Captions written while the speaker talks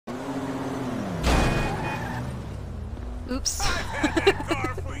Oops. I've had that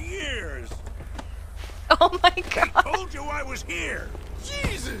car for years. Oh my god. I told you I was here.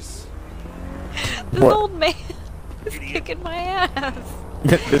 Jesus. This old man is kicking my ass.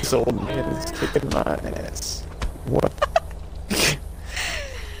 This old man is kicking my ass. What?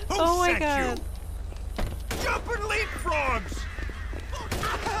 Oh my god. Jumping leapfrogs.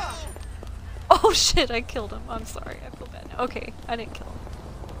 Oh shit, I killed him. I'm sorry. I feel bad now. Okay, I didn't kill him.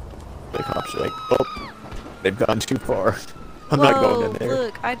 The cops are like, oh, they've gone too far. I'm not going in there.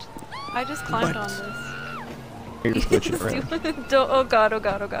 Look, I just climbed on this. You're glitching around. Oh god, oh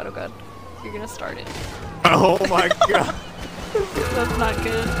god, oh god, oh god. You're gonna start it. Oh my god. That's not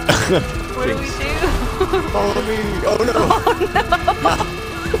good. What do we do? Follow me. Oh no. Oh, no.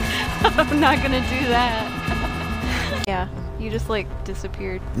 I'm not gonna do that. Yeah, you just like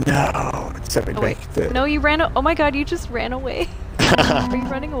disappeared. No. Send me back to... No, you ran. Oh my god, you just ran away. Are you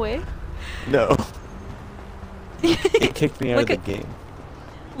running away? No. It kicked me out of the game.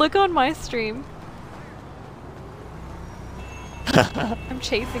 Look on my stream. I'm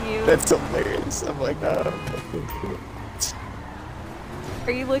chasing you. That's hilarious. I'm like, oh.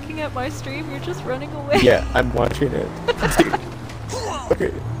 Are you looking at my stream? You're just running away. Yeah, I'm watching it.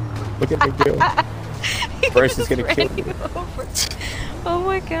 Dude. Look at me go. Bryce is gonna kill me. Oh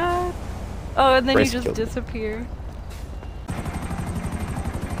my god. Oh, and then Bryce you just disappear.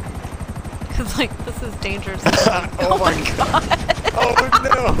 Cause like, this is dangerous. Oh my god. Oh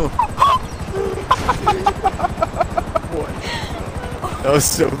no. What? That was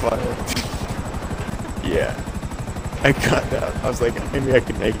so violent. Yeah. I got that. I was like, maybe I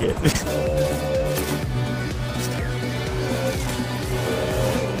can make it.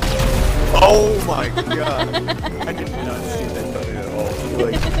 Oh my god! I did not see that coming at all. He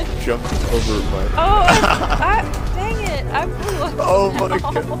like jumped over my... Oh, dang it! I blew up. Oh my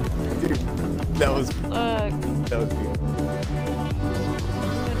god. Dude, that was... That was beautiful.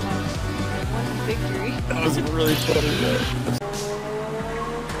 One victory. That was really funny though.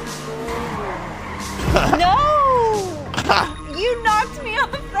 No! You knocked me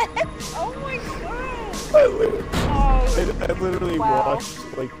off that! Oh my god! I literally watched,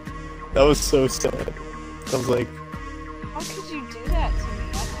 like, that was so sad. I was like... How could you do that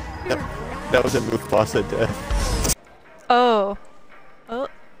to me? That was a Mufasa death. Oh. Oh.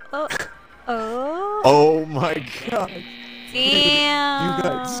 Oh. Oh. Oh my god. Damn. You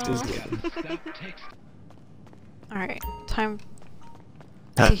got sizzled. Alright, time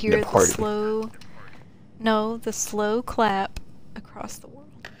to hear the slow... No, the slow clap across the world.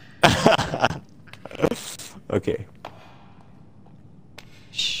 Okay.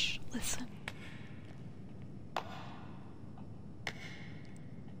 Shh, listen.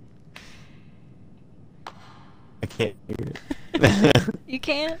 I can't hear it. You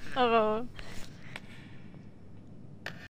can't? Oh.